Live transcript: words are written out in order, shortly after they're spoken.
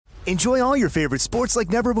Enjoy all your favorite sports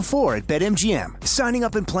like never before at BetMGM. Signing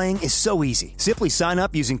up and playing is so easy. Simply sign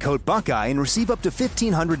up using code Buckeye and receive up to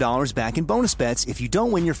 $1,500 back in bonus bets if you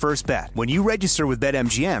don't win your first bet. When you register with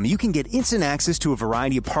BetMGM, you can get instant access to a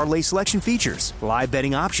variety of parlay selection features, live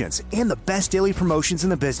betting options, and the best daily promotions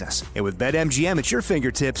in the business. And with BetMGM at your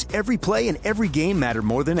fingertips, every play and every game matter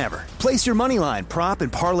more than ever. Place your moneyline, prop,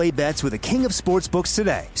 and parlay bets with the king of sportsbooks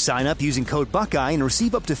today. Sign up using code Buckeye and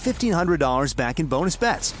receive up to $1,500 back in bonus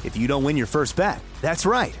bets if you don't win your first bet. That's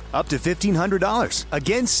right, up to $1,500.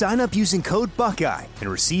 Again, sign up using code Buckeye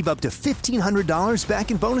and receive up to $1,500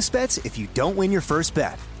 back in bonus bets if you don't win your first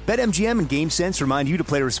bet. BetMGM and GameSense remind you to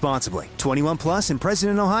play responsibly. 21 plus and present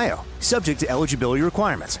in Ohio. Subject to eligibility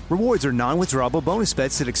requirements. Rewards are non-withdrawable bonus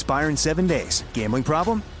bets that expire in 7 days. Gambling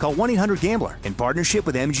problem? Call 1-800-GAMBLER in partnership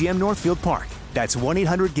with MGM Northfield Park. That's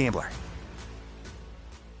 1-800-GAMBLER.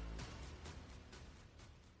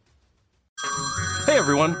 Hey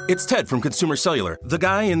everyone, it's Ted from Consumer Cellular, the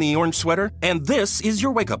guy in the orange sweater, and this is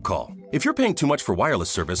your wake-up call. If you're paying too much for wireless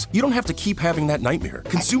service, you don't have to keep having that nightmare.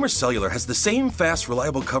 Consumer Cellular has the same fast,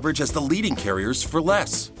 reliable coverage as the leading carriers for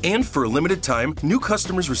less. And for a limited time, new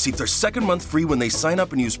customers receive their second month free when they sign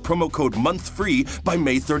up and use promo code MONTHFREE by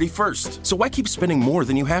May 31st. So why keep spending more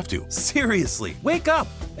than you have to? Seriously, wake up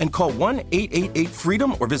and call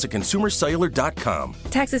 1-888-FREEDOM or visit consumercellular.com.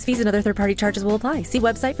 Taxes, fees, and other third-party charges will apply. See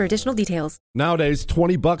website for additional details. Nowadays,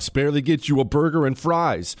 $20 barely gets you a burger and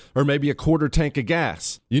fries, or maybe a quarter tank of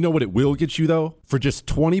gas. You know what it will get you, though? For just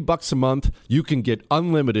 $20 a month, you can get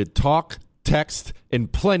unlimited talk, text,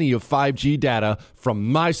 and plenty of 5G data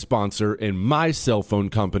from my sponsor and my cell phone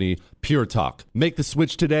company, Pure Talk. Make the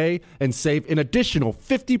switch today and save an additional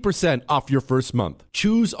 50% off your first month.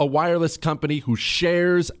 Choose a wireless company who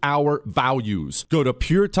shares our values. Go to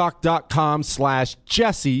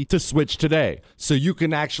puretalk.com/Jesse to switch today so you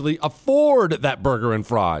can actually afford that burger and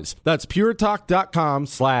fries. That's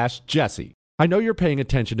puretalk.com/Jesse. I know you're paying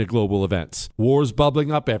attention to global events. Wars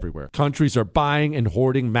bubbling up everywhere. Countries are buying and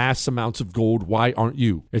hoarding mass amounts of gold. Why aren't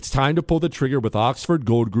you? It's time to pull the trigger with Oxford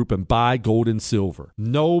Gold Group and buy gold and silver.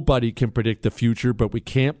 Nobody can predict the future, but we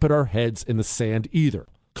can't put our heads in the sand either.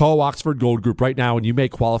 Call Oxford Gold Group right now and you may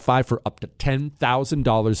qualify for up to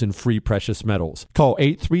 $10,000 in free precious metals. Call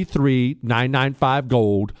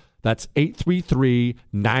 833-995-GOLD. That's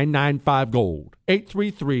 833-995-GOLD.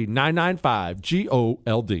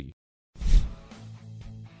 833-995-GOLD.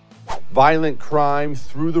 Violent crime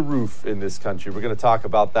through the roof in this country. We're going to talk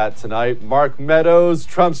about that tonight. Mark Meadows,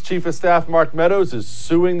 Trump's chief of staff, Mark Meadows, is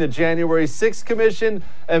suing the January 6th Commission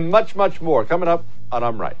and much, much more. Coming up on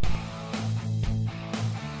I'm Right.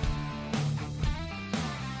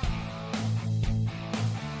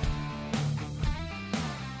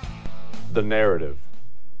 The narrative.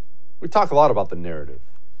 We talk a lot about the narrative.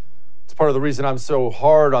 It's part of the reason I'm so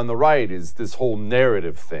hard on the right is this whole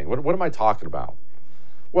narrative thing. What am I talking about?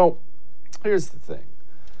 Well, here's the thing.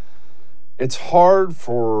 It's hard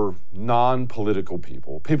for non-political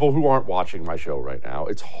people who aren't watching my show right now,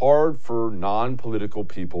 it's hard for non-political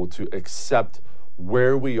people to accept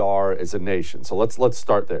where we are as a nation. So let's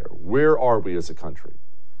start there. Where are we as a country?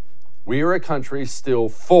 We are a country still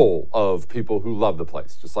full of people who love the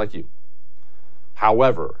place, just like you.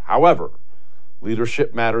 However,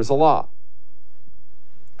 leadership matters a lot.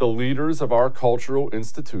 The leaders of our cultural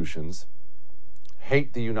institutions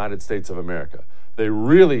hate the United States of America. They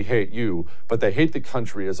really hate you, but they hate the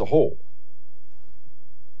country as a whole.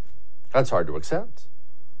 That's hard to accept.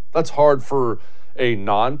 That's hard for a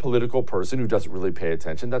non-political person who doesn't really pay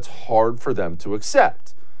attention. That's hard for them to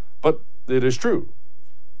accept. But it is true.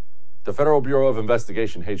 The Federal Bureau of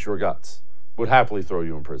Investigation hates your guts, would happily throw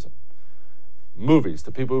you in prison. Movies,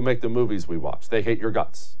 the people who make the movies we watch, they hate your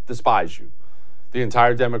guts, despise you. The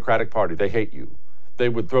entire Democratic Party, they hate you. They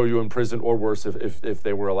would throw you in prison or worse if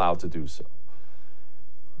they were allowed to do so.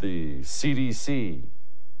 The CDC,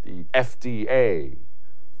 the FDA,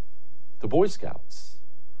 the Boy Scouts,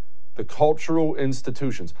 the cultural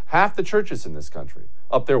institutions, half the churches in this country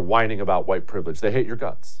up there whining about white privilege. They hate your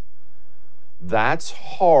guts. That's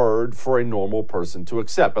hard for a normal person to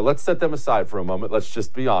accept. But let's set them aside for a moment. Let's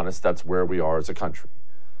just be honest. That's where we are as a country.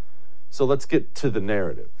 So let's get to the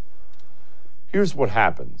narrative. Here's what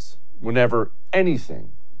happens whenever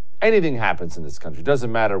anything happens in this country. It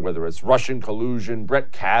doesn't matter whether it's Russian collusion,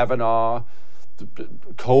 Brett Kavanaugh,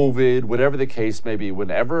 COVID, whatever the case may be.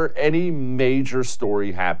 Whenever any major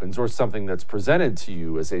story happens or something that's presented to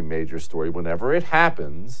you as a major story, whenever it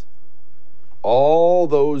happens, all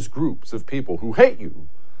those groups of people who hate you,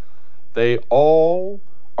 they all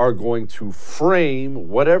are going to frame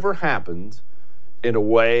whatever happened in a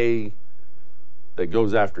way that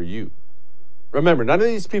goes after you. Remember, none of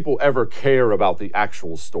these people ever care about the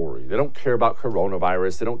actual story. They don't care about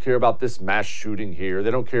coronavirus. They don't care about this mass shooting here. They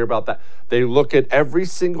don't care about that. They look at every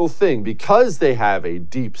single thing because they have a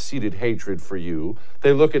deep-seated hatred for you.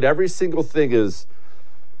 They look at every single thing as,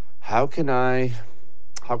 how can I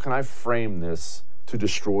frame this to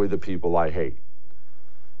destroy the people I hate?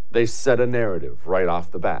 They set a narrative right off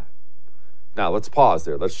the bat. Now, let's pause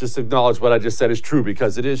there. Let's just acknowledge what I just said is true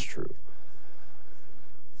because it is true.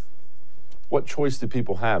 What choice do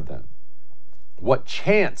people have then? What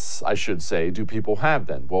chance, I should say, do people have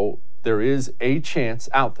then? Well, there is a chance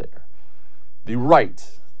out there. The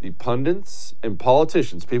right, the pundits and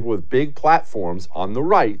politicians, people with big platforms on the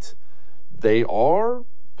right, they are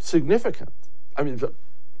significant. I mean,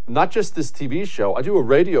 not just this TV show. I do a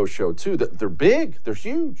radio show too. They're big. They're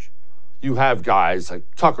huge. You have guys like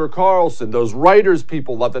Tucker Carlson, those writers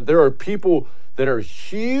people love that. There are people that are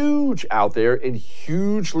huge out there and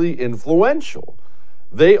hugely influential.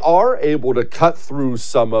 They are able to cut through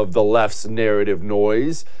some of the left's narrative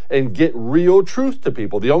noise and get real truth to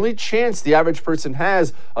people. The only chance the average person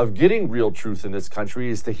has of getting real truth in this country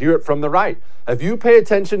is to hear it from the right. If you pay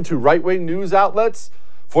attention to right-wing news outlets,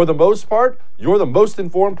 for the most part, you're the most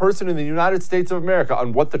informed person in the United States of America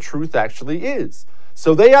on what the truth actually is.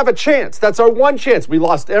 So they have a chance. That's our one chance. We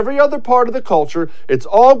lost every other part of the culture. It's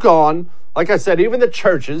all gone. Like I said, even the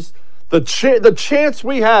churches, the chance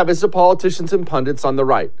we have is the politicians and pundits on the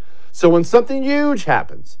right. So when something huge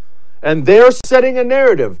happens and they're setting a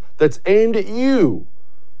narrative that's aimed at you,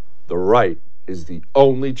 the right is the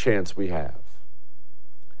only chance we have.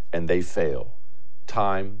 And they fail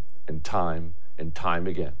time and time and time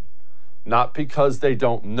again. Not because they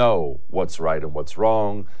don't know what's right and what's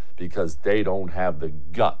wrong, because they don't have the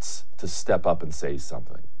guts to step up and say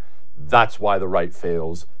something. That's why the right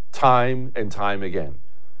fails time and time again.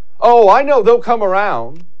 Oh, I know they'll come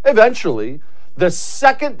around eventually. The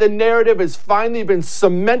second the narrative has finally been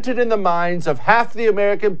cemented in the minds of half the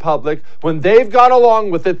American public, when they've gone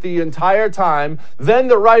along with it the entire time, then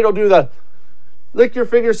the right will do the lick your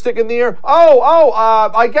finger, stick in the air.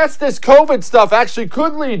 I guess this COVID stuff actually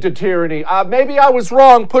could lead to tyranny. Maybe I was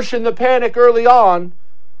wrong pushing the panic early on.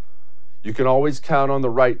 You can always count on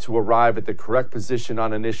the right to arrive at the correct position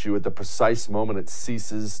on an issue at the precise moment it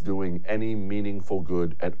ceases doing any meaningful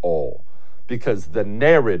good at all. Because the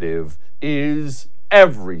narrative is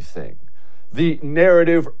everything. The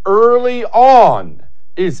narrative early on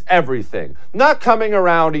is everything. Not coming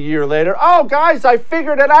around a year later, oh guys, I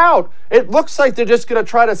figured it out. It looks like they're just going to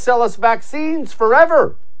try to sell us vaccines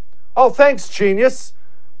forever. Oh, thanks, genius.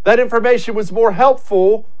 That information was more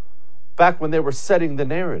helpful back when they were setting the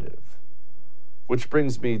narrative. Which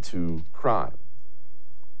brings me to crime.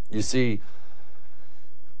 You see,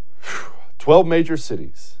 12 major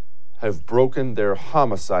cities have broken their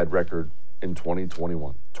homicide record in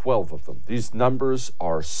 2021. 12 of them. These numbers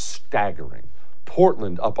are staggering.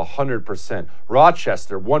 Portland up 100%.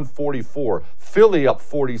 Rochester 144. Philly up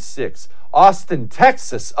 46. Austin,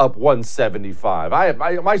 Texas up 175.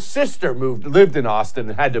 My sister lived in Austin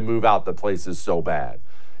and had to move out. The place is so bad.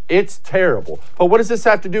 It's terrible. But what does this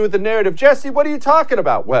have to do with the narrative? Jesse, what are you talking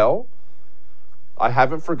about? Well, I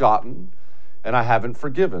haven't forgotten and I haven't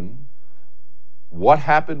forgiven what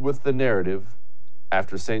happened with the narrative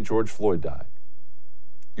after St. George Floyd died.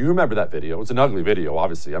 You remember that video. It was an ugly video,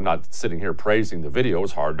 obviously. I'm not sitting here praising the video. It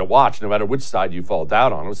was hard to watch. No matter which side you fall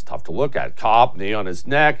down on, it was tough to look at. Cop, knee on his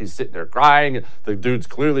neck. He's sitting there crying. The dude's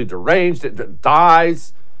clearly deranged. It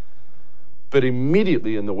dies. But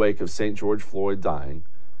immediately in the wake of St. George Floyd dying,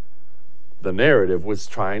 the narrative was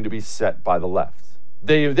trying to be set by the left.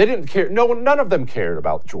 They didn't care. None of them cared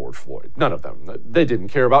about George Floyd. None of them. They don't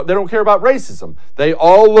care about racism. They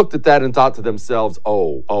all looked at that and thought to themselves,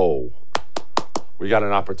 oh, we got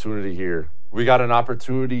an opportunity here. We got an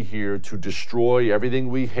opportunity here to destroy everything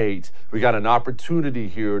we hate. We got an opportunity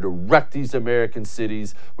here to wreck these American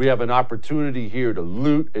cities. We have an opportunity here to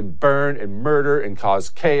loot and burn and murder and cause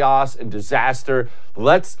chaos and disaster.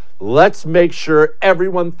 Let's make sure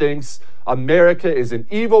everyone thinks America is an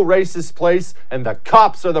evil, racist place and the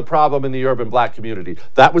cops are the problem in the urban black community.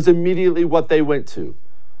 That was immediately what they went to.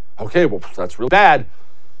 Okay, well, that's really bad.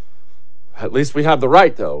 At least we have the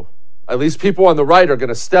right, though. At least people on the right are going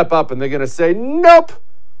to step up and they're going to say, nope,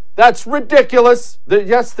 that's ridiculous.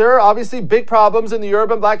 Yes, there are obviously big problems in the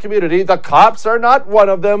urban black community. The cops are not one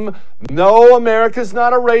of them. No, America's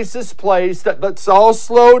not a racist place. Let's all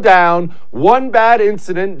slow down. One bad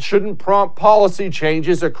incident shouldn't prompt policy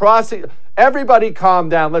changes across it. Everybody calm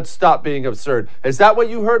down. Let's stop being absurd. Is that what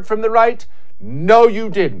you heard from the right? No, you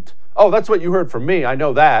didn't. Oh, that's what you heard from me. I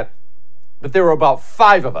know that. But there were about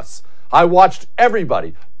 5 of us. I watched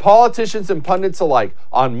everybody politicians and pundits alike,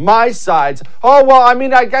 on my sides. Oh, well, I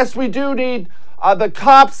mean, I guess we do need the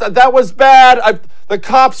cops. That was bad. The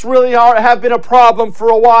cops really have been a problem for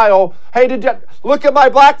a while. Hey, look at my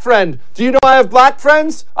black friend. Do you know I have black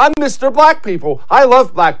friends? I'm Mr. Black People. I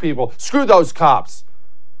love black people. Screw those cops.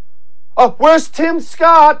 Where's Tim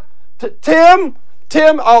Scott? Tim?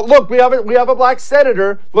 Look, we have a black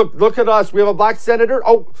senator. Look at us. We have a black senator.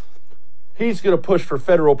 Oh, he's going to push for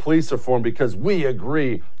federal police reform because we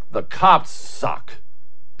agree the cops suck.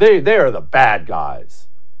 They are the bad guys.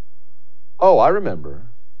 Oh, I remember.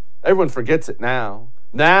 Everyone forgets it now.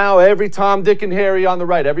 Now, every Tom, Dick, and Harry on the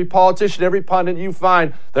right, every politician, every pundit you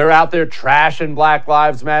find, they're out there trashing Black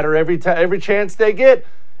Lives Matter every chance they get.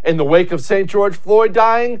 In the wake of St. George Floyd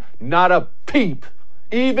dying, not a peep.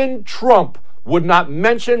 Even Trump would not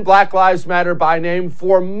mention Black Lives Matter by name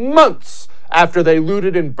for months after they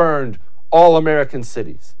looted and burned all American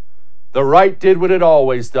cities. The right did what it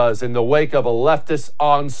always does in the wake of a leftist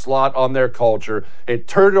onslaught on their culture. It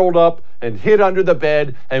turtled up and hid under the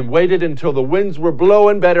bed and waited until the winds were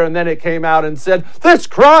blowing better, and then it came out and said, "This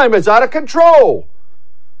crime is out of control."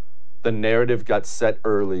 The narrative got set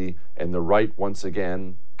early, and the right once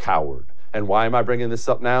again cowered. And why am I bringing this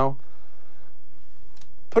up now?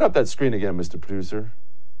 Put up that screen again, Mr. Producer.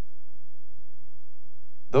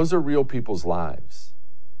 Those are real people's lives.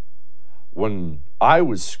 When I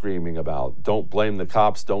was screaming about don't blame the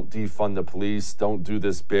cops, don't defund the police, don't do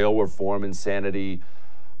this bail reform insanity,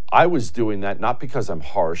 I was doing that not because I'm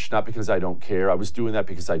harsh, not because I don't care. I was doing that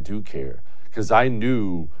because I do care. Because I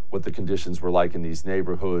knew what the conditions were like in these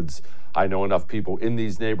neighborhoods. I know enough people in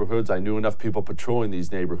these neighborhoods. I knew enough people patrolling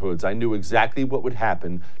these neighborhoods. I knew exactly what would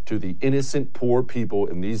happen to the innocent, poor people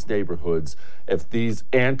in these neighborhoods if these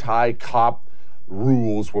anti-cop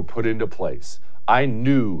rules were put into place. I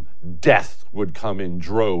knew death would come in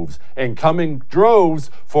droves, and come in droves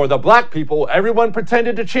for the black people everyone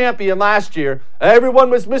pretended to champion last year. Everyone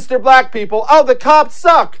was Mr. Black People. Oh, the cops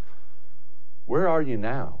suck. Where are you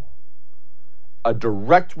now? A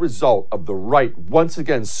direct result of the right once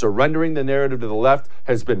again surrendering the narrative to the left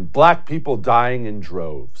has been black people dying in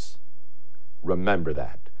droves. Remember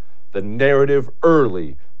that. The narrative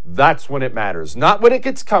early, that's when it matters. Not when it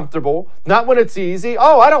gets comfortable, not when it's easy.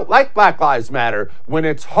 Oh, I don't like Black Lives Matter. When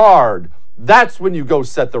it's hard, that's when you go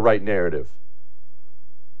set the right narrative.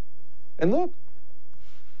 And look,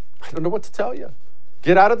 I don't know what to tell you.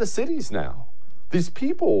 Get out of the cities now. These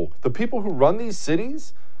people, the people who run these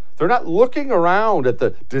cities, they're not looking around at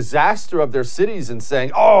the disaster of their cities and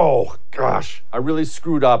saying, oh, gosh, I really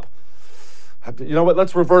screwed up. You know what?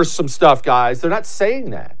 Let's reverse some stuff, guys. They're not saying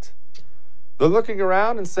that. They're looking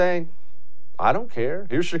around and saying, I don't care.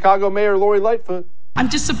 Here's Chicago Mayor Lori Lightfoot. I'm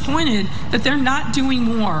disappointed that they're not doing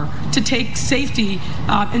more to take safety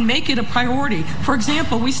and make it a priority. For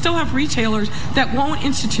example, we still have retailers that won't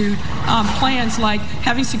institute plans like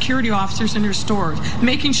having security officers in their stores,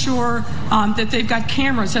 making sure that they've got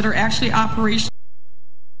cameras that are actually operational.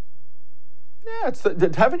 Yeah,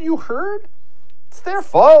 haven't you heard? It's their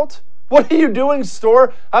fault. What are you doing,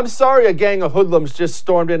 store? I'm sorry a gang of hoodlums just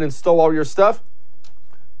stormed in and stole all your stuff.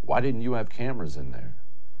 Why didn't you have cameras in there?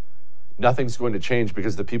 Nothing's going to change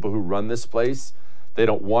because the people who run this place, they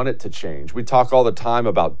don't want it to change. We talk all the time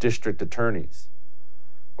about district attorneys.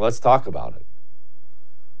 Well, let's talk about it.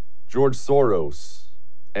 George Soros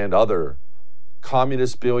and other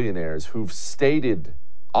communist billionaires who've stated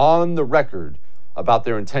on the record about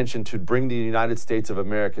their intention to bring the United States of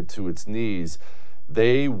America to its knees,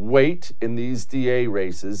 they wait in these DA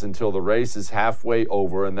races until the race is halfway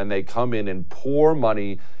over, and then they come in and pour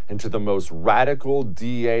money into the most radical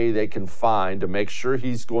DA they can find to make sure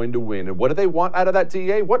he's going to win. And what do they want out of that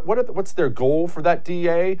DA? What's their goal for that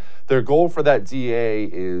DA? Their goal for that DA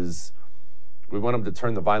is we want him to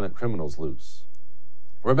turn the violent criminals loose.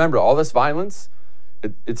 Remember, all this violence,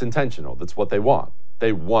 it's intentional. That's what they want.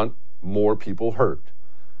 They want more people hurt.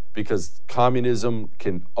 Because communism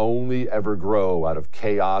can only ever grow out of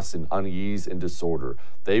chaos and unease and disorder.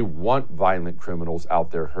 They want violent criminals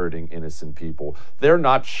out there hurting innocent people. They're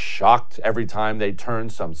not shocked every time they turn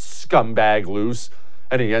some scumbag loose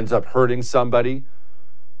and he ends up hurting somebody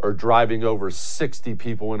or driving over 60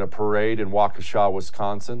 people in a parade in Waukesha,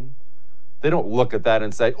 Wisconsin. They don't look at that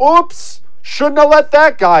and say, oops, shouldn't have let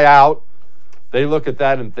that guy out. They look at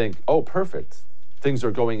that and think, oh, perfect. Things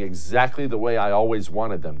are going exactly the way I always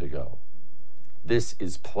wanted them to go. This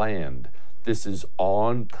is planned. This is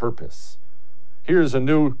on purpose. Here's a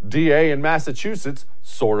new DA in Massachusetts,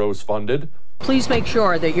 Soros funded. Please make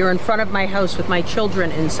sure that you're in front of my house with my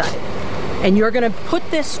children inside. And you're going to put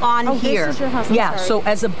this on here. This is your house. Yeah, so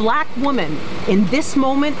as a black woman in this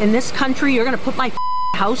moment, in this country, you're going to put my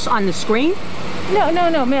house on the screen?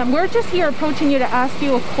 No, ma'am. We're just here approaching you to ask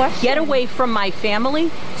you a question. Get away from my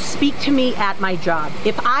family. Speak to me at my job.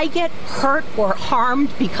 If I get hurt or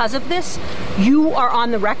harmed because of this, you are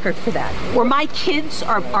on the record for that. Or my kids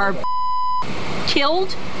are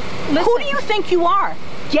killed. Listen. Who do you think you are?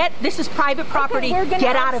 This is private property. Okay,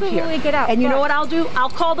 get out of here. Get out. And you know what I'll do? I'll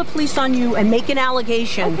call the police on you and make an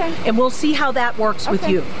allegation, and we'll see how that works with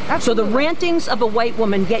you. Absolutely. So the rantings of a white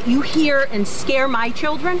woman get you here and scare my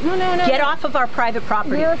children? No. Get off of our private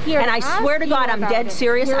property. We're here and I swear to God, I'm dead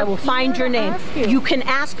serious. I will find your name. You can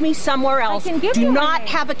ask me somewhere else. Do not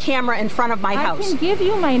have a camera in front of my house. I can give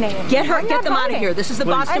you my name. Get them out of here. This is the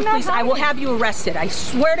Boston Police. I will have you arrested. I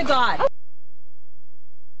swear to God.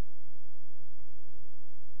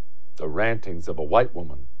 The rantings of a white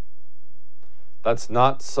woman. That's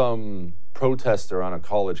not some protester on a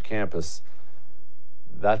college campus.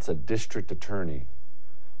 That's a district attorney.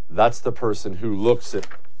 That's the person who looks at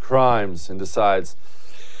crimes and decides,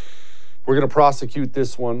 we're going to prosecute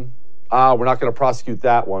this one. We're not going to prosecute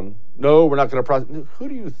that one. No, we're not going to prosecute. Who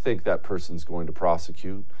do you think that person's going to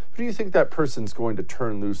prosecute? Who do you think that person's going to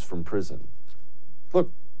turn loose from prison?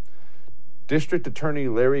 Look, District Attorney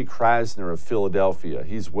Larry Krasner of Philadelphia.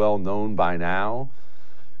 He's well known by now.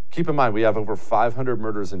 Keep in mind, we have over 500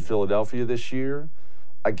 murders in Philadelphia this year.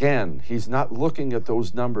 Again, he's not looking at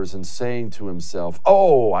those numbers and saying to himself,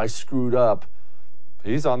 oh, I screwed up.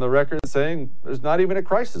 He's on the record saying, there's not even a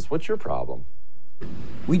crisis. What's your problem?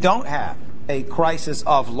 We don't have a crisis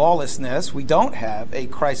of lawlessness. We don't have a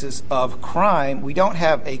crisis of crime. We don't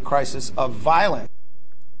have a crisis of violence.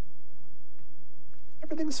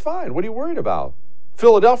 Everything's fine. What are you worried about?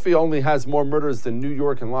 Philadelphia only has more murders than New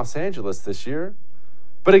York and Los Angeles this year.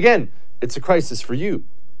 But again, it's a crisis for you.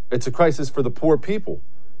 It's a crisis for the poor people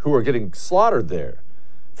who are getting slaughtered there.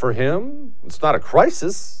 For him, it's not a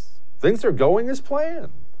crisis. Things are going as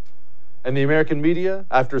planned. And the American media,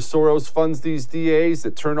 after Soros funds these DAs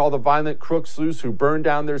that turn all the violent crooks loose who burn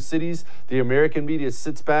down their cities, the American media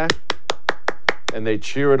sits back and they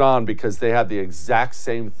cheer it on because they have the exact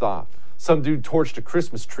same thought. Some dude torched a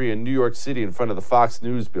Christmas tree in New York City in front of the Fox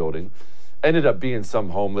News building. Ended up being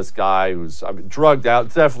some homeless guy who's drugged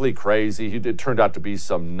out, definitely crazy. It turned out to be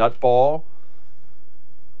some nutball.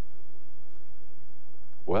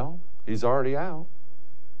 Well, he's already out.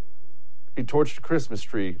 He torched a Christmas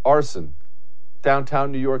tree, arson,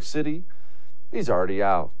 downtown New York City. He's already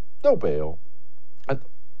out. No bail.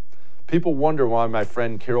 People wonder why my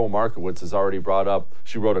friend Carol Markowitz has already brought up,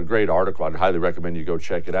 she wrote a great article, I'd highly recommend you go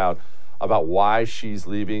check it out, about why she's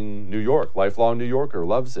leaving New York. Lifelong New Yorker,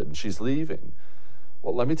 loves it, and she's leaving.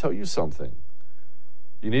 Well, let me tell you something.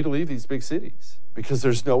 You need to leave these big cities because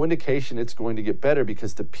there's no indication it's going to get better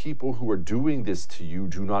because the people who are doing this to you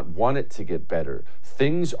do not want it to get better.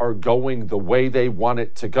 Things are going the way they want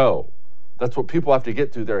it to go. That's what people have to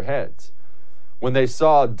get through their heads. When they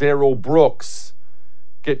saw Darrell Brooks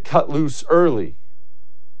get cut loose early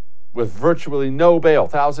with virtually no bail,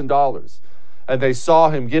 $1,000, and they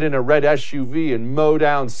saw him get in a red SUV and mow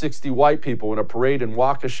down 60 white people in a parade in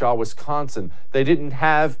Waukesha, Wisconsin, they didn't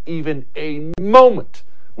have even a moment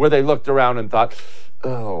where they looked around and thought,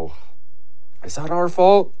 oh, is that our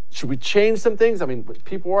fault? Should we change some things? I mean,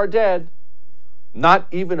 people are dead. Not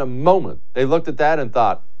even a moment. They looked at that and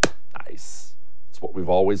thought, nice. It's what we've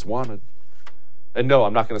always wanted. And no,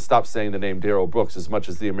 I'm not going to stop saying the name Darrell Brooks as much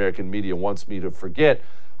as the American media wants me to forget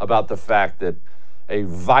about the fact that a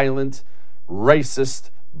violent, racist,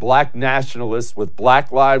 black nationalist with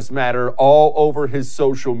Black Lives Matter all over his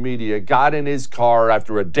social media got in his car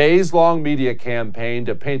after a days-long media campaign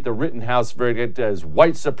to paint the Rittenhouse verdict as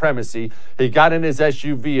white supremacy. He got in his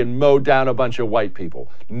SUV and mowed down a bunch of white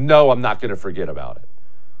people. No, I'm not going to forget about it.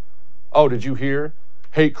 Oh, did you hear?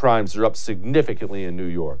 Hate crimes are up significantly in New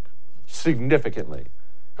York. Significantly.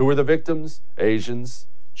 Who are the victims? Asians,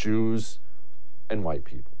 Jews, and white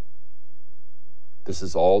people. This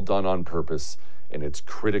is all done on purpose, and it's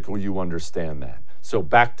critical you understand that. So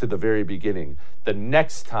back to the very beginning. The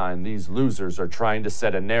next time these losers are trying to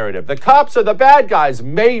set a narrative, the cops are the bad guys.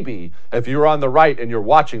 Maybe if you're on the right and you're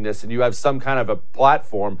watching this and you have some kind of a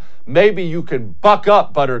platform, maybe you can buck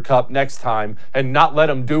up, Buttercup, next time and not let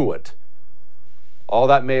them do it. All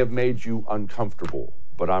that may have made you uncomfortable,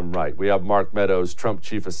 but I'm right. We have Mark Meadows, Trump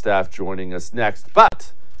Chief of Staff, joining us next.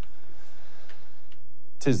 But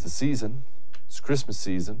 'tis the season. It's Christmas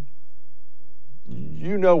season.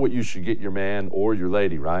 You know what you should get your man or your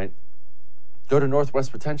lady, right? Go to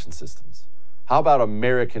Northwest Retention Systems. How about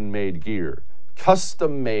American-made gear?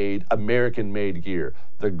 Custom-made, American-made gear.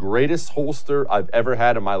 The greatest holster I've ever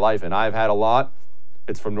had in my life, and I've had a lot,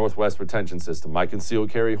 It's from Northwest Retention System. My concealed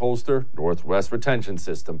carry holster, Northwest Retention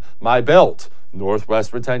System. My belt,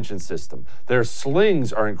 Northwest Retention System. Their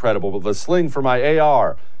slings are incredible, but the sling for my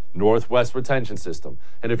AR, Northwest Retention System.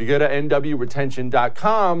 And if you go to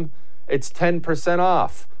nwretention.com, it's 10%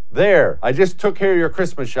 off. There, I just took care of your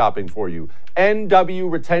Christmas shopping for you.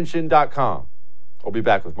 nwretention.com. I'll be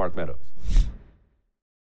back with Mark Meadows.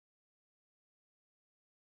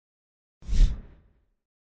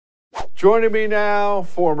 Joining me now,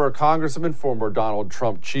 former Congressman, former Donald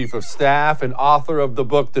Trump Chief of Staff, and author of the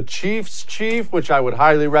book, The Chief's Chief, which I would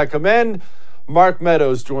highly recommend. Mark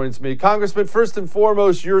Meadows joins me. Congressman, first and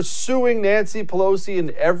foremost, you're suing Nancy Pelosi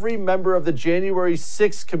and every member of the January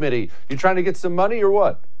 6th committee. You trying to get some money or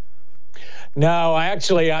what? No,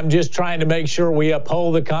 actually, I'm just trying to make sure we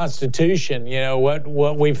uphold the Constitution. You know, what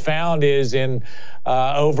we've found is in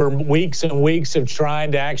over weeks and weeks of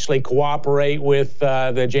trying to actually cooperate with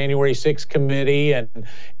the January 6th committee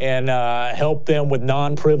and help them with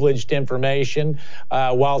non-privileged information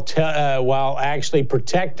while actually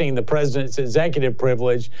protecting the president's executive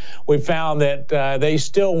privilege, we found that they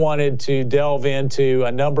still wanted to delve into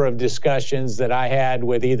a number of discussions that I had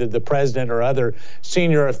with either the president or other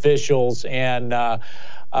senior officials. And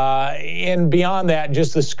beyond that,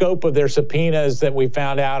 just the scope of their subpoenas that we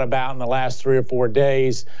found out about in the last 3 or 4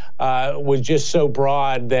 days was just so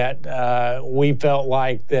broad that we felt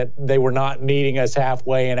like that they were not meeting us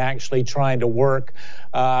halfway and actually trying to work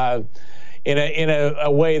in a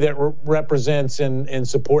way that represents and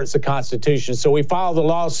supports the Constitution. So we filed a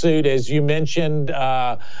lawsuit, as you mentioned.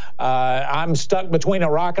 I'm stuck between a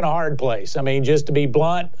rock and a hard place. I mean, just to be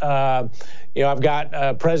blunt, I've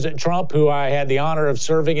got President Trump, who I had the honor of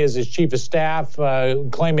serving as his chief of staff,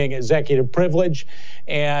 claiming executive privilege.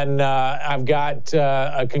 And I've got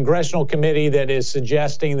a congressional committee that is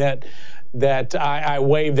suggesting that I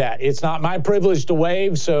waive that. It's not my privilege to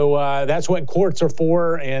waive, so that's what courts are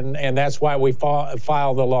for, and that's why we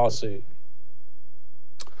filed the lawsuit.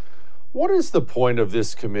 What is the point of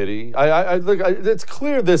this committee? It's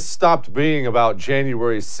clear this stopped being about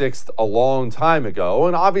January 6th a long time ago,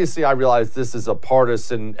 and obviously I realize this is a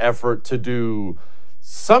partisan effort to do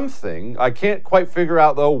something. I can't quite figure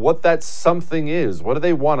out, though, what that something is. What do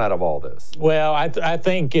they want out of all this? Well, I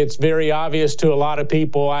think it's very obvious to a lot of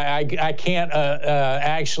people. I can't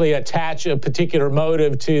actually attach a particular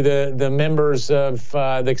motive to the members of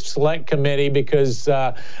the select committee because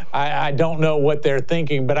I don't know what they're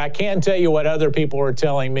thinking. But I can tell you what other people are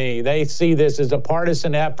telling me. They see this as a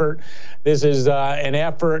partisan effort. This is an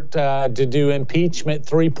effort to do impeachment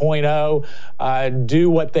 3.0, do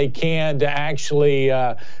what they can to actually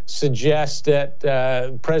suggest that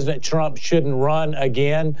President Trump shouldn't run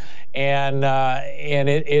again. And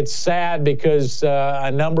it's sad because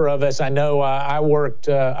a number of us, I know I worked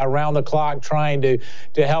around the clock trying to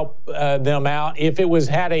help them out. If it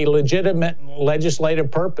had a legitimate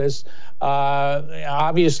legislative purpose,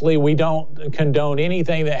 obviously we don't condone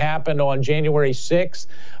anything that happened on January 6th.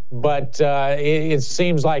 But it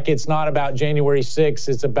seems like it's not about January 6th.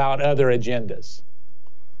 It's about other agendas.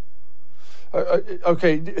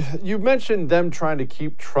 Okay, you mentioned them trying to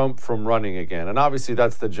keep Trump from running again. And obviously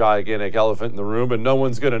that's the gigantic elephant in the room, and no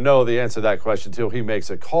one's going to know the answer to that question until he makes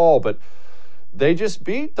a call. But they just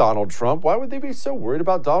beat Donald Trump. Why would they be so worried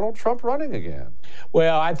about Donald Trump running again?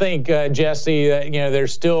 Well, I think, Jesse, there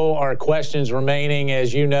still are questions remaining,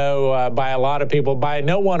 as you know, by a lot of people, by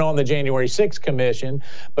no one on the January 6th Commission,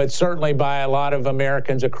 but certainly by a lot of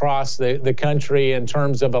Americans across the country in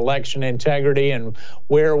terms of election integrity and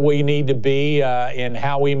where we need to be and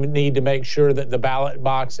how we need to make sure that the ballot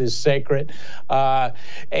box is sacred.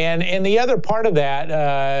 And the other part of that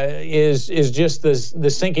is just the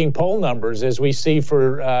sinking poll numbers, as we see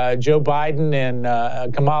for Joe Biden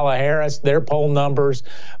and Kamala Harris. Their poll numbers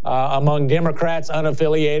among Democrats,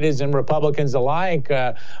 unaffiliated, and Republicans alike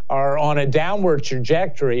are on a downward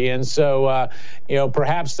trajectory. And so,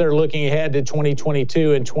 perhaps they're looking ahead to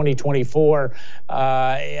 2022 and 2024.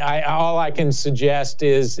 All I can suggest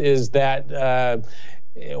is that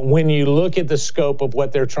when you look at the scope of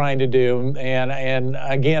what they're trying to do, and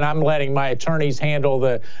again, I'm letting my attorneys handle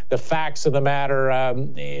the facts of the matter,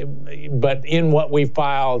 but in what we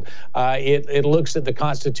filed, it looks at the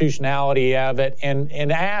constitutionality of it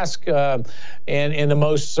and ask in the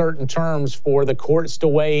most certain terms for the courts to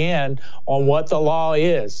weigh in on what the law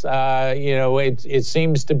is. It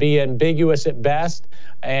seems to be ambiguous at best,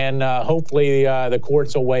 and hopefully the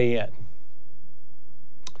courts will weigh in.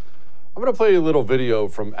 I'm going to play you a little video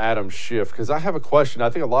from Adam Schiff because I have a question. I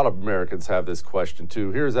think a lot of Americans have this question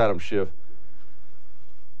too. Here's Adam Schiff.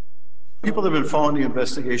 People that have been following the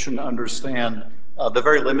investigation understand the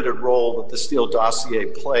very limited role that the Steele dossier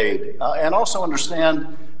played, and also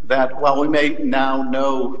understand that while we may now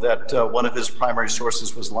know that one of his primary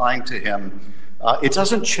sources was lying to him, it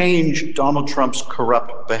doesn't change Donald Trump's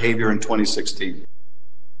corrupt behavior in 2016.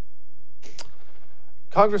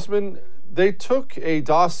 Congressman, they took a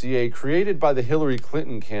dossier created by the Hillary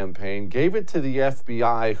Clinton campaign, gave it to the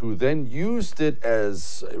FBI, who then used it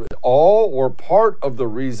as all or part of the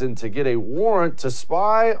reason to get a warrant to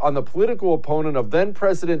spy on the political opponent of then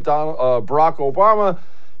President Barack Obama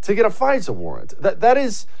to get a FISA warrant. That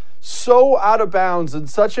is so out of bounds and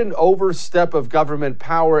such an overstep of government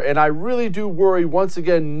power, and I really do worry, once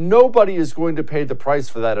again, nobody is going to pay the price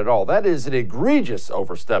for that at all. That is an egregious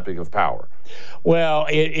overstepping of power. Well,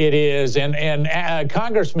 it is, and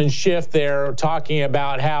Congressman Schiff there talking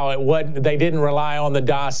about how they didn't rely on the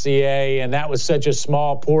dossier, and that was such a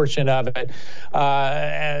small portion of it.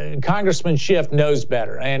 Congressman Schiff knows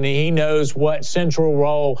better, and he knows what central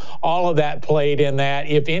role all of that played in that.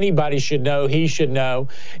 If anybody should know, he should know,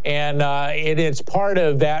 and it's part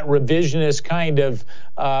of that revisionist kind of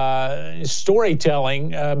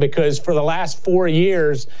storytelling, because for the last 4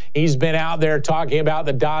 years, he's been out there talking about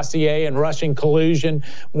the dossier and Russian collusion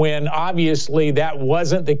when obviously that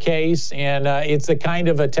wasn't the case. And it's the kind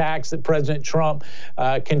of attacks that President Trump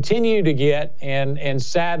continued to get and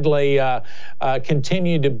sadly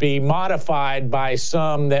continue to be modified by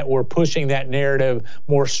some that were pushing that narrative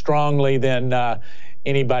more strongly than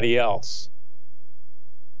anybody else.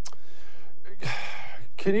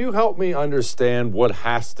 Can you help me understand what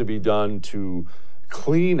has to be done to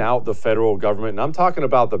clean out the federal government? And I'm talking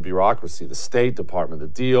about the bureaucracy, the State Department,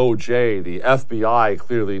 the DOJ, the FBI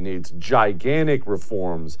clearly needs gigantic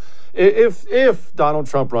reforms. If Donald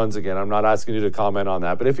Trump runs again, I'm not asking you to comment on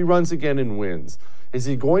that, but if he runs again and wins, is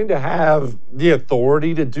he going to have the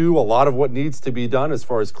authority to do a lot of what needs to be done as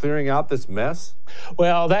far as clearing out this mess?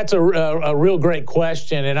 Well, that's a real great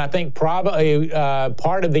question, and I think probably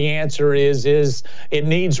part of the answer is it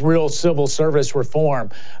needs real civil service reform.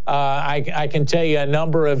 I can tell you a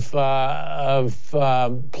number of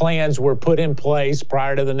plans were put in place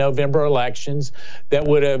prior to the November elections that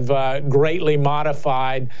would have greatly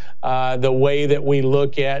modified the way that we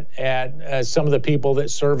look at some of the people that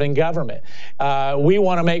serve in government. We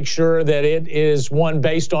want to make sure that it is one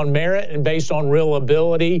based on merit and based on real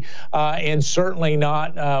ability, and certainly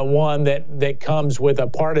not one that comes with a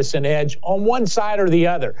partisan edge on one side or the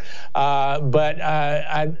other. But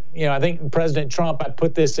I think President Trump, I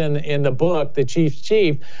put this in the book, The Chief's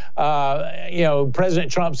Chief.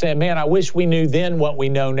 President Trump said, "Man, I wish we knew then what we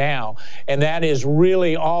know now," and that is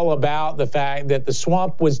really all about the fact that the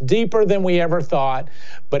swamp was deeper than we ever thought.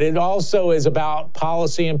 But it also is about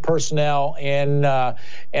policy and personnel, and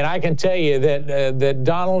I can tell you that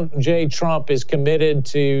Donald J. Trump is committed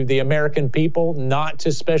to the American people, not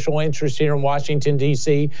to special interests here in Washington,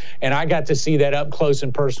 D.C., and I got to see that up close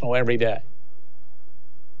and personal every day.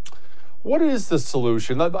 What is the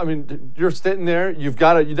solution? I mean, you're sitting there, you've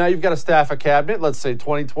got to staff a cabinet. Let's say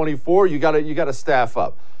 2024, you got to staff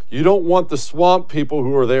up. You don't want the swamp people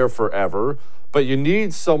who are there forever, but you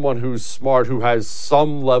need someone who's smart, who has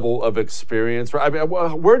some level of experience. I mean,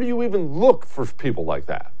 where do you even look for people like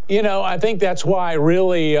that? I think that's why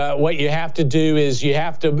really what you have to do is you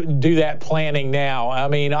have to do that planning now. I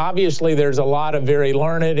mean, obviously there's a lot of very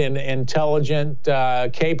learned and intelligent,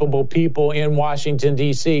 capable people in Washington,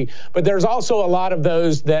 D.C., but there's also a lot of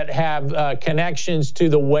those that have connections to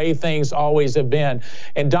the way things always have been.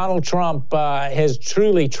 And Donald Trump has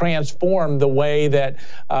truly transformed the way that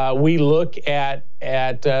we look at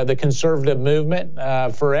the conservative movement.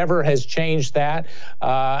 Forever has changed that.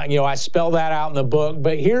 I spell that out in the book.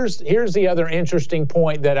 But here's the other interesting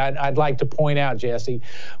point that I'd like to point out, Jesse.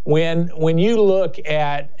 When you look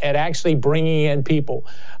at actually bringing in people,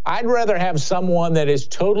 I'd rather have someone that is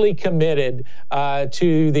totally committed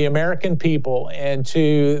to the American people and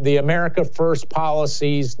to the America First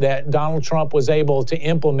policies that Donald Trump was able to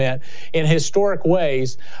implement in historic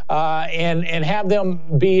ways, and have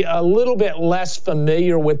them be a little bit less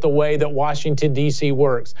familiar with the way that Washington, D.C.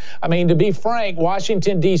 works. I mean, to be frank,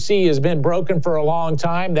 Washington, D.C. has been broken for a long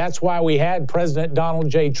time. That's why we had President Donald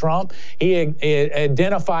J. Trump. He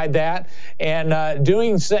identified that, and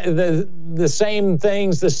doing the same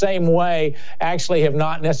things the same way actually have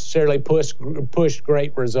not necessarily pushed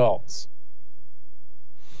great results.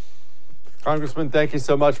 Congressman, thank you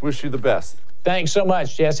so much. Wish you the best. Thanks so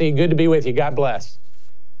much, Jesse. Good to be with you. God bless.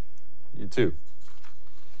 You too.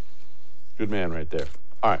 Good man right there.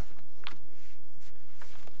 All right.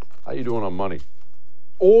 How you doing on money?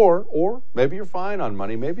 Or maybe you're fine on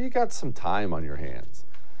money. Maybe you got some time on your hands.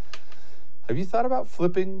 Have you thought about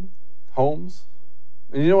flipping homes?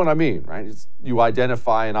 And you know what I mean, right? You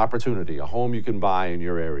identify an opportunity, a home you can buy in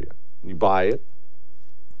your area. You buy it,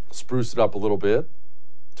 spruce it up a little bit,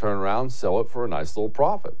 turn around, sell it for a nice little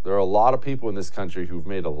profit. There are a lot of people in this country who've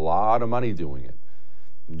made a lot of money doing it.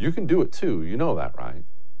 You can do it too. You know that, right?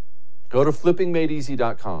 Go to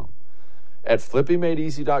flippingmadeeasy.com. At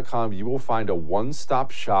flippingmadeeasy.com, you will find a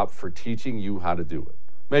one-stop shop for teaching you how to do it.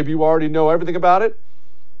 Maybe you already know everything about it.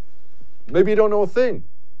 Maybe you don't know a thing.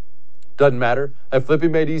 Doesn't matter. At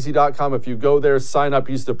flippingmadeeasy.com, if you go there, sign up,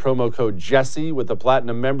 use the promo code Jesse with the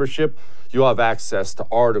Platinum membership, you'll have access to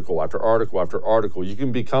article after article after article. You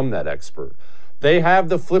can become that expert. They have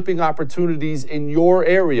the flipping opportunities in your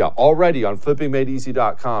area already on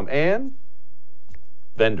flippingmadeeasy.com. And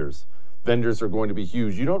vendors. Vendors are going to be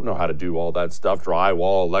huge. You don't know how to do all that stuff,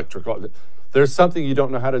 drywall, electrical. There's something you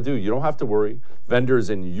don't know how to do. You don't have to worry.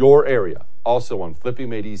 Vendors in your area, also on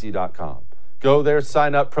flippingmadeeasy.com. Go there,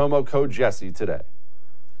 sign up, promo code Jesse today.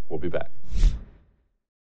 We'll be back.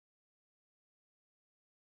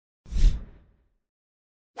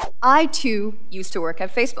 I, too, used to work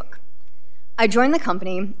at Facebook. I joined the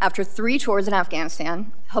company after 3 tours in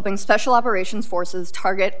Afghanistan, helping Special Operations Forces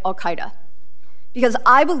target al-Qaeda, because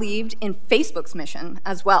I believed in Facebook's mission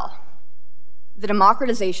as well, the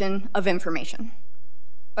democratization of information.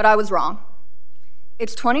 But I was wrong.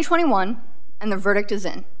 It's 2021, and the verdict is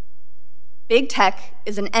in. Big tech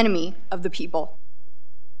is an enemy of the people.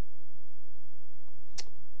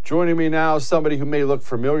 Joining me now is somebody who may look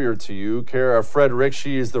familiar to you, Kara Frederick.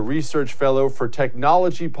 She is the Research Fellow for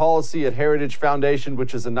Technology Policy at Heritage Foundation,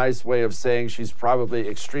 which is a nice way of saying she's probably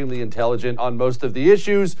extremely intelligent on most of the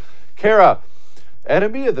issues. Kara,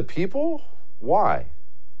 enemy of the people? Why?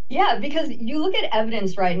 Yeah, because you look at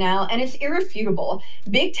evidence right now and it's irrefutable.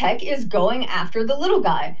 Big tech is going after the little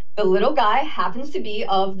guy. The little guy happens to be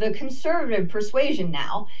of the conservative persuasion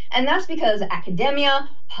now. And that's because academia,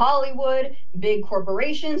 Hollywood, big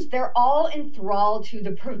corporations, they're all enthralled to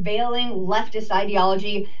the prevailing leftist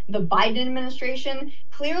ideology, the Biden administration.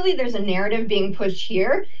 Clearly, there's a narrative being pushed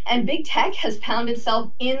here, and big tech has found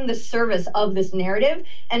itself in the service of this narrative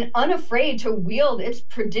and unafraid to wield its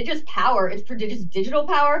prodigious power, its prodigious digital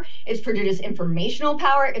power, its prodigious informational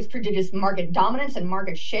power, its prodigious market dominance and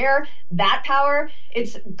market share. That power,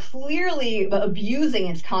 it's clearly abusing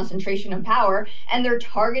its concentration of power, and they're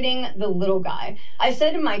targeting the little guy. I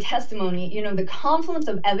said in my testimony, you know, the confluence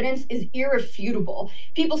of evidence is irrefutable.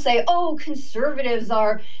 People say, oh, conservatives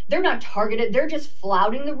they're not targeted, they're just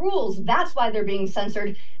flouting the rules. That's why they're being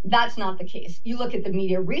censored. That's not the case. You look at the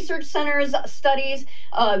Media Research Center's studies,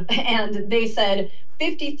 and they said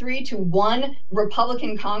 53-1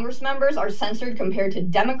 Republican Congress members are censored compared to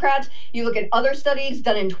Democrats. You look at other studies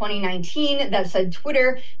done in 2019 that said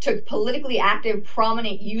Twitter took politically active,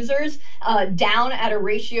 prominent users down at a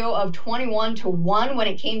ratio of 21-1 when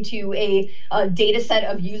it came to a data set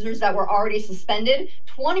of users that were already suspended.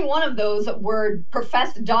 21 of those were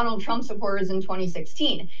professed Donald Trump supporters in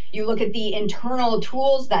 2016. You look at the internal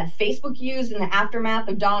tools that Facebook used in the aftermath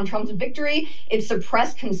of Donald Trump's victory. It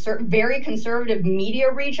suppressed very conservative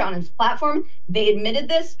media reach on its platform. They admitted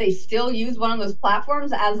this. They still use one of those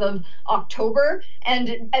platforms as of October.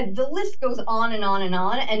 And the list goes on and on and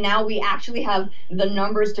on. And now we actually have the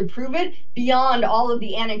numbers to prove it beyond all of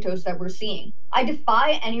the anecdotes that we're seeing. I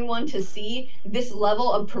defy anyone to see this level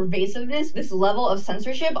of pervasiveness, this level of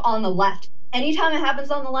censorship on the left. Anytime it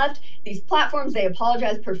happens on the left, these platforms, they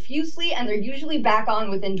apologize profusely, and they're usually back on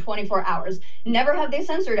within 24 hours. Never have they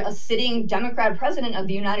censored a sitting Democrat president of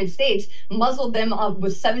the United States, muzzled them up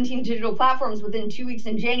with 17 digital platforms within 2 weeks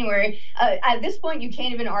in January. At this point, you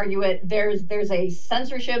can't even argue it. There's a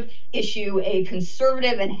censorship issue, a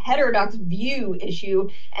conservative and heterodox view issue,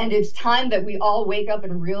 and it's time that we all wake up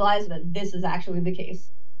and realize that this is actually the case.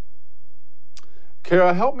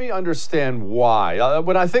 Kara, help me understand why.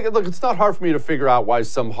 When I think, look, it's not hard for me to figure out why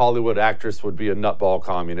some Hollywood actress would be a nutball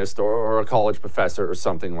communist or a college professor or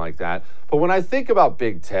something like that. But when I think about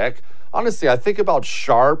big tech, honestly, I think about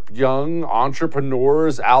sharp, young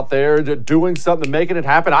entrepreneurs out there doing something, making it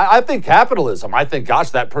happen. I think capitalism. I think,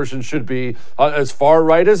 gosh, that person should be as far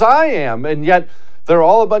right as I am. And yet they're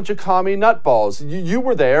all a bunch of commie nutballs. You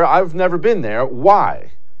were there. I've never been there.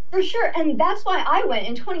 Why? For sure. And that's why I went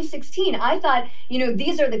in 2016. I thought, you know,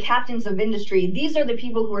 these are the captains of industry. These are the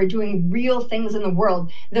people who are doing real things in the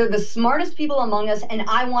world. They're the smartest people among us, and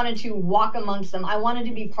I wanted to walk amongst them. I wanted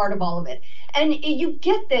to be part of all of it. And you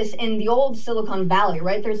get this in the old Silicon Valley,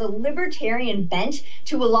 right? There's a libertarian bent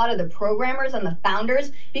to a lot of the programmers and the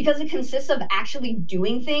founders because it consists of actually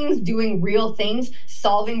doing things, doing real things,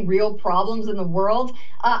 solving real problems in the world.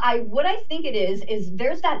 What I think it is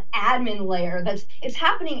there's that admin layer it's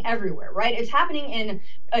happening happening everywhere, right? It's happening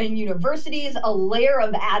in universities, a layer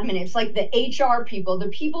of admin. It's like the HR people, the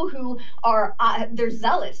people who are, they're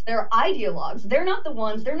zealots, they're ideologues. They're not the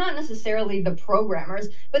ones, they're not necessarily the programmers,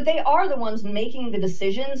 but they are the ones making the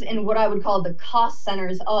decisions in what I would call the cost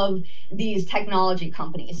centers of these technology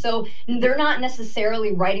companies. So they're not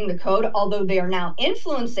necessarily writing the code, although they are now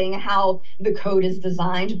influencing how the code is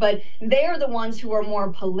designed, but they are the ones who are more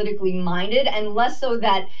politically minded and less so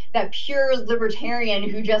that pure libertarian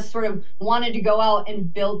who just sort of wanted to go out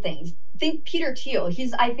and build things. Think Peter Thiel.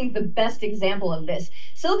 He's, I think, the best example of this.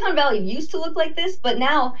 Silicon Valley used to look like this, but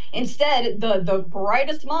now instead the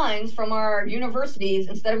brightest minds from our universities,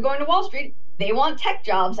 instead of going to Wall Street, they want tech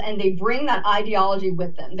jobs and they bring that ideology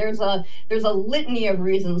with them. There's a litany of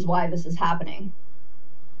reasons why this is happening.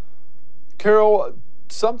 Kara,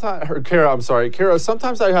 sometimes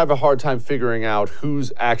I have a hard time figuring out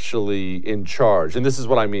who's actually in charge. And this is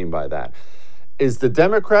what I mean by that. Is the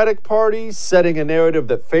Democratic Party setting a narrative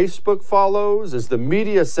that Facebook follows? Is the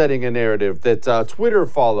media setting a narrative that Twitter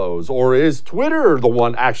follows? Or is Twitter the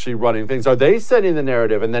one actually running things? Are they setting the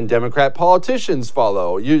narrative and then Democrat politicians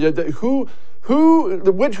follow? Who's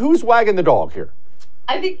wagging the dog here?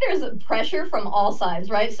 I think there's pressure from all sides,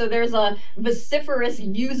 right? So there's a vociferous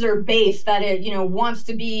user base that wants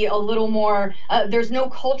to be a little more. There's no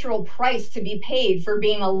cultural price to be paid for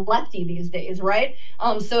being a lefty these days, right?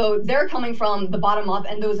 So they're coming from the bottom up,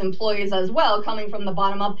 and those employees as well coming from the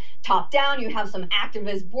bottom up, top down. You have some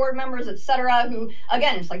activist board members, etc., who,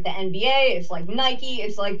 again, it's like the NBA, it's like Nike,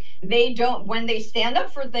 it's like when they stand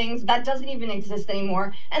up for things, that doesn't even exist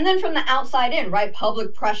anymore. And then from the outside in, right,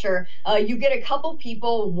 public pressure, you get a couple people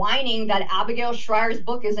whining that Abigail Schreier's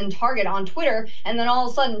book is in Target on Twitter, and then all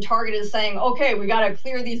of a sudden Target is saying, okay, we got to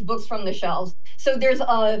clear these books from the shelves. So there's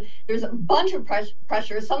a bunch of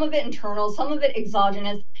pressure, some of it internal, some of it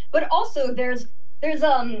exogenous, but also there's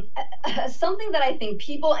something that I think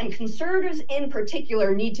people and conservatives in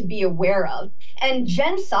particular need to be aware of. And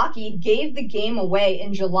Jen Psaki gave the game away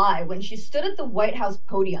in July when she stood at the White House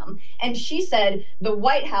podium and she said, the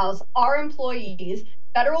White House, our employees,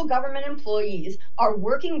 federal government employees, are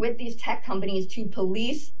working with these tech companies to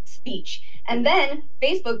police speech. And then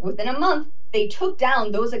Facebook, within a month, they took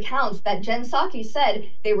down those accounts that Jen Psaki said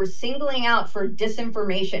they were singling out for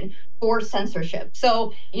disinformation, for censorship.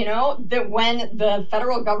 So, that when the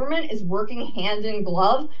federal government is working hand in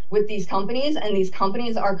glove with these companies and these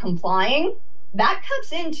companies are complying, that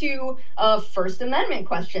cuts into First Amendment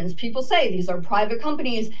questions. People say these are private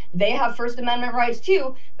companies, they have First Amendment rights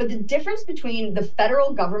too, but the difference between the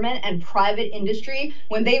federal government and private industry,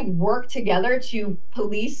 when they work together to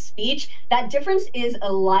police speech, that difference is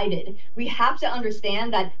elided. We have to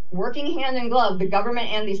understand that working hand in glove, the government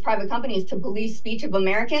and these private companies to police speech of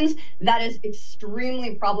Americans, that is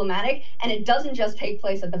extremely problematic, and it doesn't just take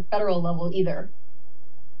place at the federal level either.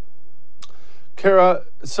 Kara,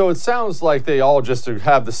 so it sounds like they all just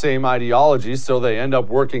have the same ideology, so they end up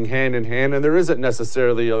working hand in hand, and there isn't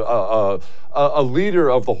necessarily a leader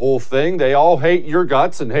of the whole thing. They all hate your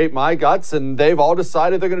guts and hate my guts, and they've all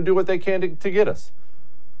decided they're going to do what they can to get us.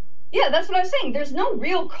 Yeah, that's what I was saying. There's no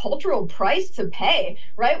real cultural price to pay,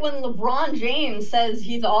 right? When LeBron James says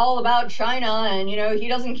he's all about China and, he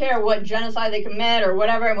doesn't care what genocide they commit or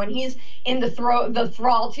whatever, and when he's in the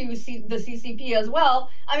thrall to the CCP as well,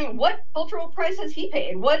 what cultural price has he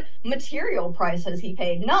paid? What material price has he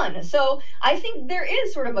paid? None. So I think there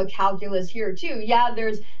is sort of a calculus here, too. Yeah,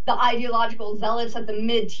 there's the ideological zealots at the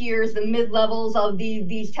mid-tiers, the mid-levels of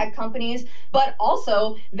these tech companies, but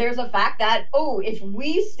also there's a fact that, if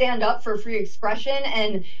we stand up for free expression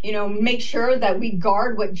and make sure that we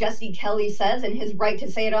guard what Jesse Kelly says and his right to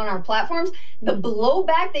say it on our platforms, the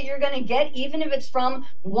blowback that you're going to get, even if it's from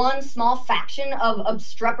one small faction of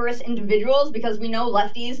obstreperous individuals, because we know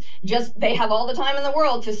lefties they have all the time in the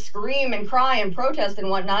world to scream and cry and protest and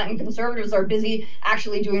whatnot, and conservatives are busy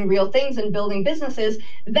actually doing real things and building businesses.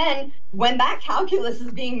 Then when that calculus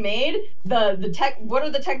is being made, what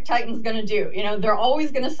are the tech titans going to do? They're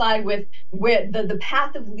always going to side with the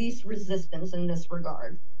path of least resistance in this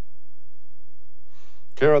regard.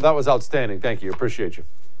 Kara, that was outstanding. Thank you. Appreciate you.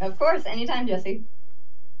 Of course. Anytime, Jesse.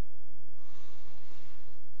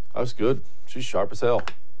 That was good. She's sharp as hell.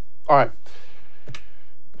 All right.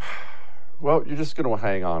 Well, you're just going to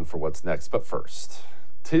hang on for what's next. But first,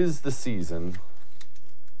 'tis the season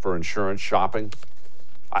for insurance shopping.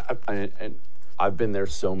 I've been there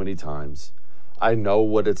so many times. I know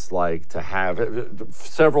what it's like to have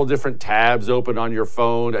several different tabs open on your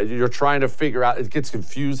phone. You're trying to figure out, it gets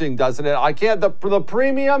confusing, doesn't it? I can't, the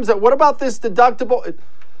premiums, what about this deductible?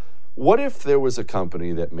 What if there was a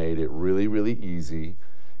company that made it really, really easy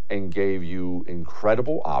and gave you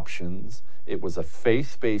incredible options. It was a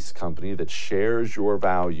faith-based company that shares your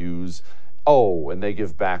values. Oh, and they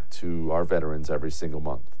give back to our veterans every single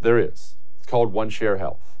month. There is. It's called OneShare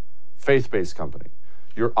Health. Faith-based company.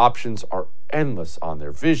 Your options are endless on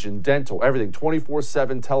there. Vision, dental, everything,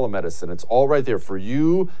 24/7 telemedicine. It's all right there for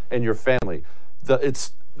you and your family.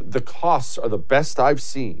 The costs are the best I've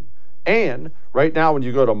seen. And right now, when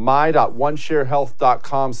you go to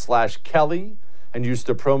my.onesharehealth.com/Kelly and use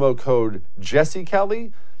the promo code Jesse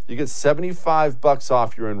Kelly, you get $75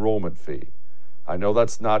 off your enrollment fee. I know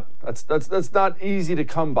that's not easy to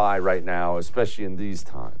come by right now, especially in these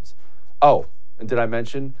times. Oh, and did I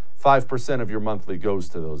mention 5% of your monthly goes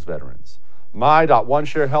to those veterans?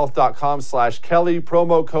 my.onesharehealth.com/Kelly,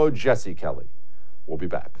 promo code Jesse Kelly. We'll be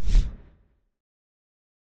back.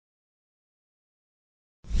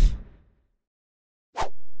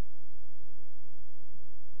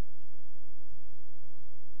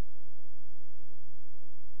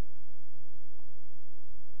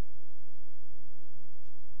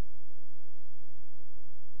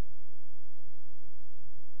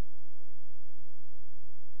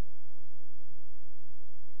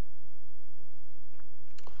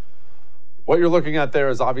 What you're looking at there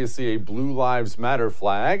is obviously a Blue Lives Matter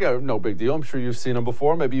flag. No big deal. I'm sure you've seen them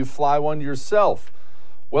before. Maybe you fly one yourself.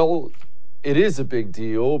 Well, it is a big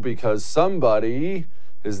deal because somebody,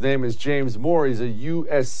 his name is James Moore, he's a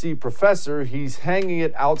USC professor, he's hanging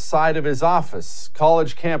it outside of his office.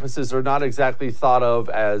 College campuses are not exactly thought of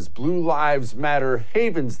as Blue Lives Matter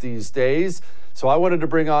havens these days. So I wanted to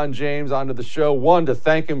bring on James onto the show, one, to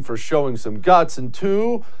thank him for showing some guts, and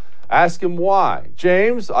two, ask him why.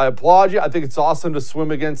 James, I applaud you. I think it's awesome to swim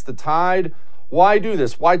against the tide. Why do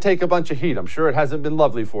this? Why take a bunch of heat? I'm sure it hasn't been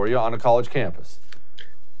lovely for you on a college campus.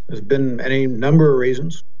 There's been any number of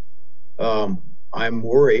reasons. I'm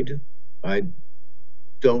worried. I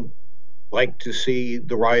don't like to see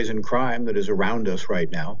the rise in crime that is around us right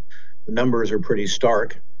now. The numbers are pretty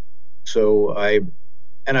stark. So I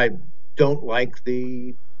don't like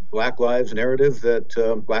the Black Lives narrative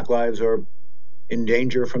that Black lives are in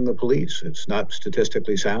danger from the police. It's not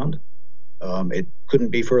statistically sound. It couldn't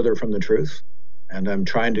be further from the truth. And I'm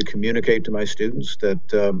trying to communicate to my students that,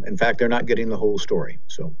 in fact, they're not getting the whole story.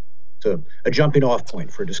 So it's a jumping off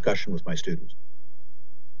point for discussion with my students.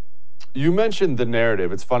 You mentioned the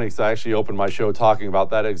narrative. It's funny because I actually opened my show talking about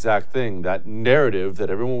that exact thing, that narrative that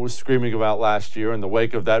everyone was screaming about last year in the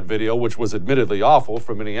wake of that video, which was admittedly awful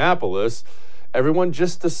from Minneapolis. Everyone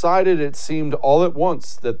just decided, it seemed all at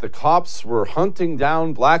once, that the cops were hunting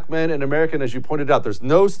down black men in America. And as you pointed out, there's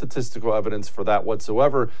no statistical evidence for that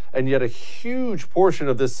whatsoever. And yet a huge portion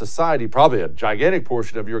of this society, probably a gigantic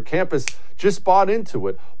portion of your campus, just bought into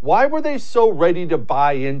it. Why were they so ready to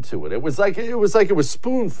buy into it? It was like it was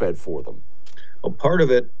spoon-fed for them. Well, part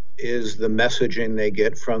of it is the messaging they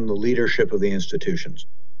get from the leadership of the institutions.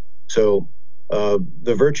 So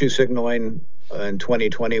the virtue signaling in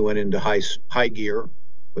 2020 went into high gear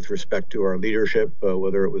with respect to our leadership,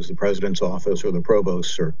 whether it was the president's office or the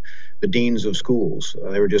provosts or the deans of schools.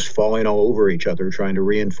 They were just falling all over each other, trying to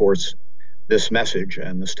reinforce this message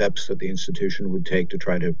and the steps that the institution would take to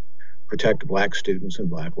try to protect black students and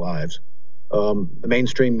black lives. The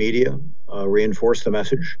mainstream media reinforced the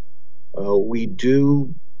message. We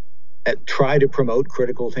do try to promote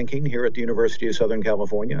critical thinking here at the University of Southern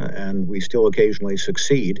California, and we still occasionally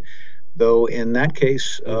succeed. Though in that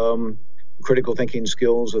case, critical thinking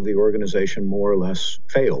skills of the organization more or less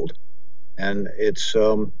failed. And it's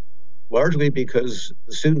largely because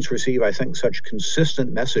the students receive, I think, such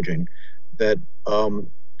consistent messaging that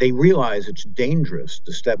they realize it's dangerous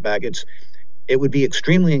to step back. It would be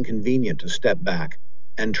extremely inconvenient to step back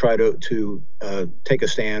and try to take a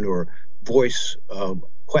stand or voice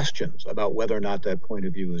questions about whether or not that point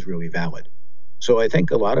of view is really valid. So I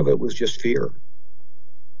think a lot of it was just fear.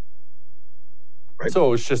 Right.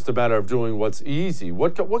 So it's just a matter of doing what's easy.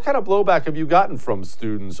 What kind of blowback have you gotten from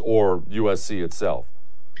students or USC itself?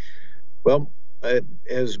 Well, it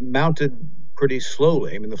has mounted pretty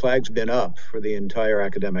slowly. I mean, the flag's been up for the entire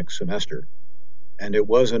academic semester. And it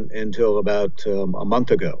wasn't until about a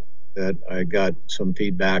month ago that I got some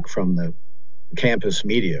feedback from the campus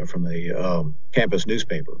media, from the campus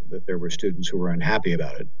newspaper, that there were students who were unhappy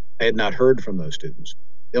about it. I had not heard from those students.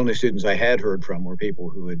 The only students I had heard from were people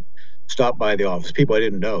who had stopped by the office, people I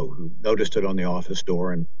didn't know, who noticed it on the office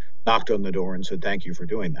door and knocked on the door and said, thank you for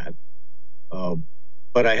doing that.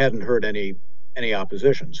 But I hadn't heard any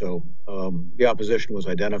opposition. So the opposition was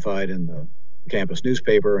identified in the campus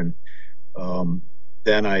newspaper, and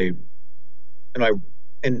then I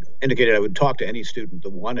indicated I would talk to any student that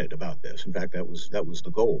wanted about this. In fact, that was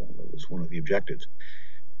the goal. That was one of the objectives.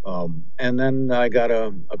 And then I got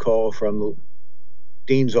a call from the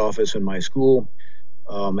dean's office in my school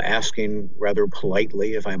asking rather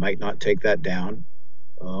politely if I might not take that down.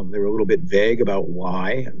 They were a little bit vague about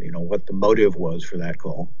why and, what the motive was for that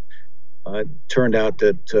call. It turned out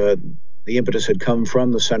that the impetus had come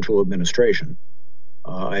from the central administration.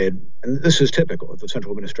 And this is typical. If the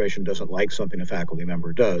central administration doesn't like something a faculty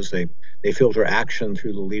member does, they filter action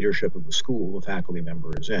through the leadership of the school the faculty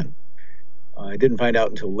member is in. I didn't find out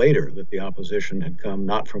until later that the opposition had come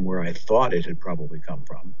not from where I thought it had probably come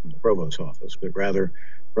from the provost's office, but rather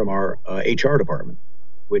from our HR department,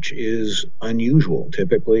 which is unusual.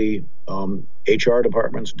 Typically, HR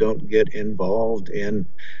departments don't get involved in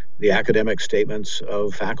the academic statements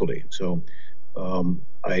of faculty. So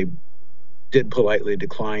I did politely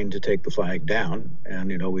decline to take the flag down,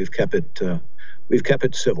 and we've kept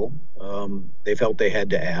it civil. They felt they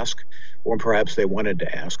had to ask, or perhaps they wanted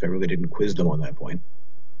to ask. I really didn't quiz them on that point,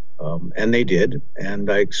 and they did.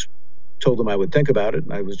 And I told them I would think about it,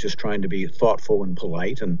 and I was just trying to be thoughtful and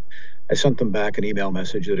polite. And I sent them back an email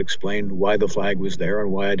message that explained why the flag was there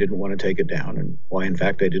and why I didn't want to take it down, and why, in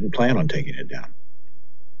fact, I didn't plan on taking it down.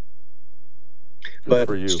 Good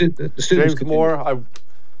for you. The students James Moore,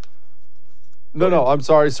 No, I'm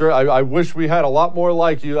sorry, sir. I wish we had a lot more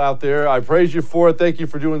like you out there. I praise you for it. Thank you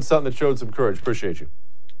for doing something that showed some courage. Appreciate you.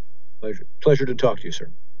 Pleasure to talk to you, sir.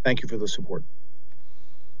 Thank you for the support.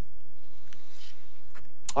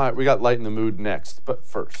 All right, we got Lighten the Mood next. But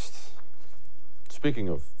first, speaking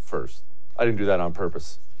of first, I didn't do that on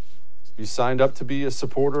purpose. You signed up to be a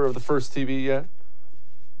supporter of The First TV yet?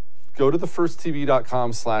 Go to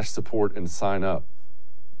thefirsttv.com/support and sign up.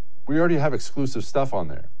 We already have exclusive stuff on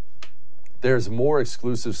there. There's more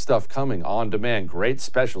exclusive stuff coming on demand, great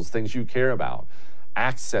specials, things you care about,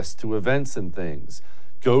 access to events and things.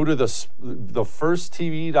 Go to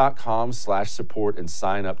thefirsttv.com/support and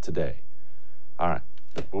sign up today. All right,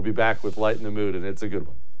 we'll be back with Lighten the Mood, and it's a good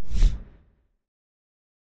one.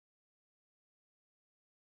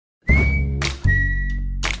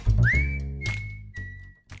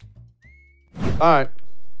 All right,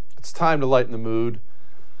 it's time to lighten the mood.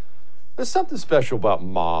 There's something special about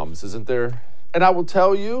moms, isn't there? And I will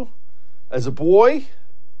tell you, as a boy,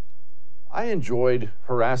 I enjoyed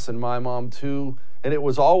harassing my mom too, and it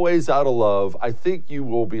was always out of love. I think you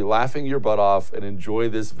will be laughing your butt off and enjoy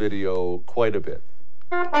this video quite a bit.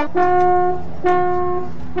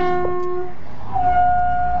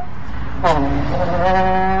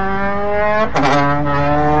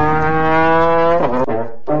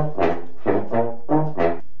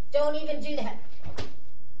 Don't even do that.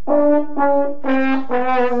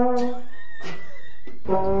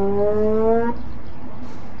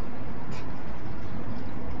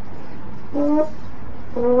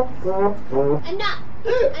 Enough.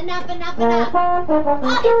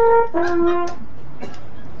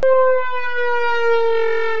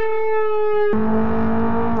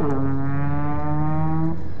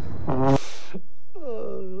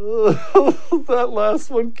 That last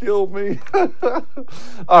one killed me. All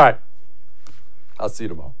right. I'll see you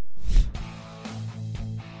tomorrow.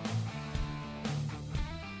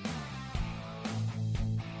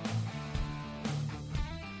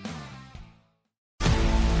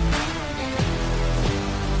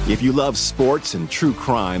 If you love sports and true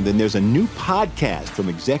crime, then there's a new podcast from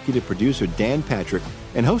executive producer Dan Patrick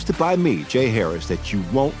and hosted by me, Jay Harris, that you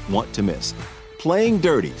won't want to miss. Playing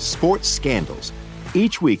Dirty: Sports Scandals.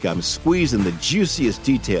 Each week, I'm squeezing the juiciest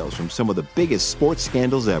details from some of the biggest sports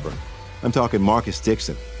scandals ever. I'm talking Marcus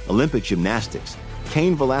Dixon, Olympic gymnastics,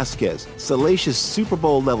 Cain Velasquez, salacious Super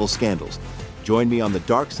Bowl-level scandals. Join me on the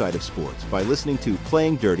dark side of sports by listening to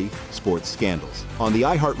Playing Dirty: Sports Scandals on the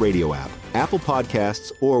iHeartRadio app, Apple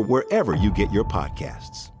Podcasts, or wherever you get your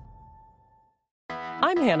podcasts.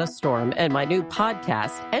 I'm Hannah Storm, and my new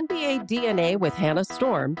podcast, NBA DNA with Hannah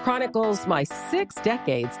Storm, chronicles my 6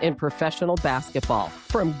 decades in professional basketball.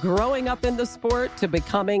 From growing up in the sport to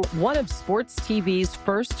becoming one of sports TV's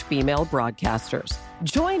first female broadcasters.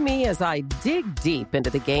 Join me as I dig deep into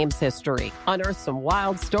the game's history, unearth some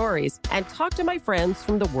wild stories, and talk to my friends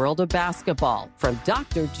from the world of basketball, from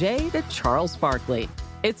Dr. J to Charles Barkley.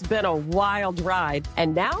 It's been a wild ride,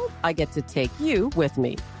 and now I get to take you with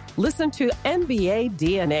me. Listen to NBA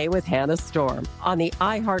DNA with Hannah Storm on the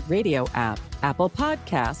iHeartRadio app, Apple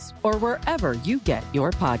Podcasts, or wherever you get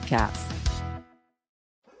your podcasts.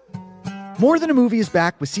 More Than a Movie is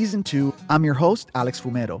back with Season 2. I'm your host, Alex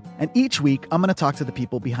Fumero, and each week I'm going to talk to the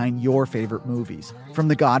people behind your favorite movies. From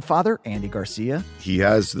The Godfather, Andy Garcia. He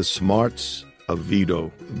has the smarts of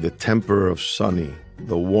Vito, the temper of Sonny,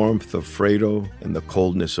 the warmth of Fredo, and the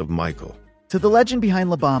coldness of Michael. to the legend behind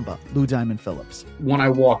La Bamba, Lou Diamond Phillips. When I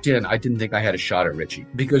walked in, I didn't think I had a shot at Richie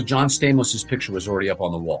because John Stamos' picture was already up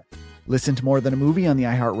on the wall. Listen to More Than a Movie on the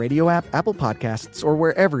iHeartRadio app, Apple Podcasts, or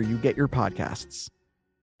wherever you get your podcasts.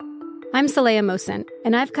 I'm Saleha Mohsin,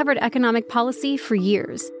 and I've covered economic policy for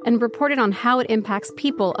years and reported on how it impacts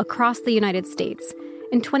people across the United States.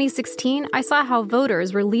 In 2016, I saw how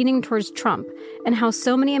voters were leaning towards Trump and how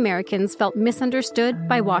so many Americans felt misunderstood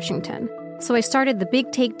by Washington. So I started The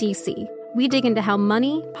Big Take DC. We dig into how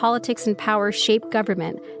money, politics, and power shape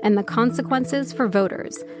government and the consequences for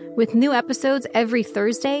voters. With new episodes every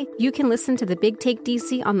Thursday, you can listen to The Big Take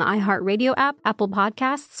DC on the iHeartRadio app, Apple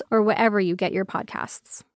Podcasts, or wherever you get your podcasts.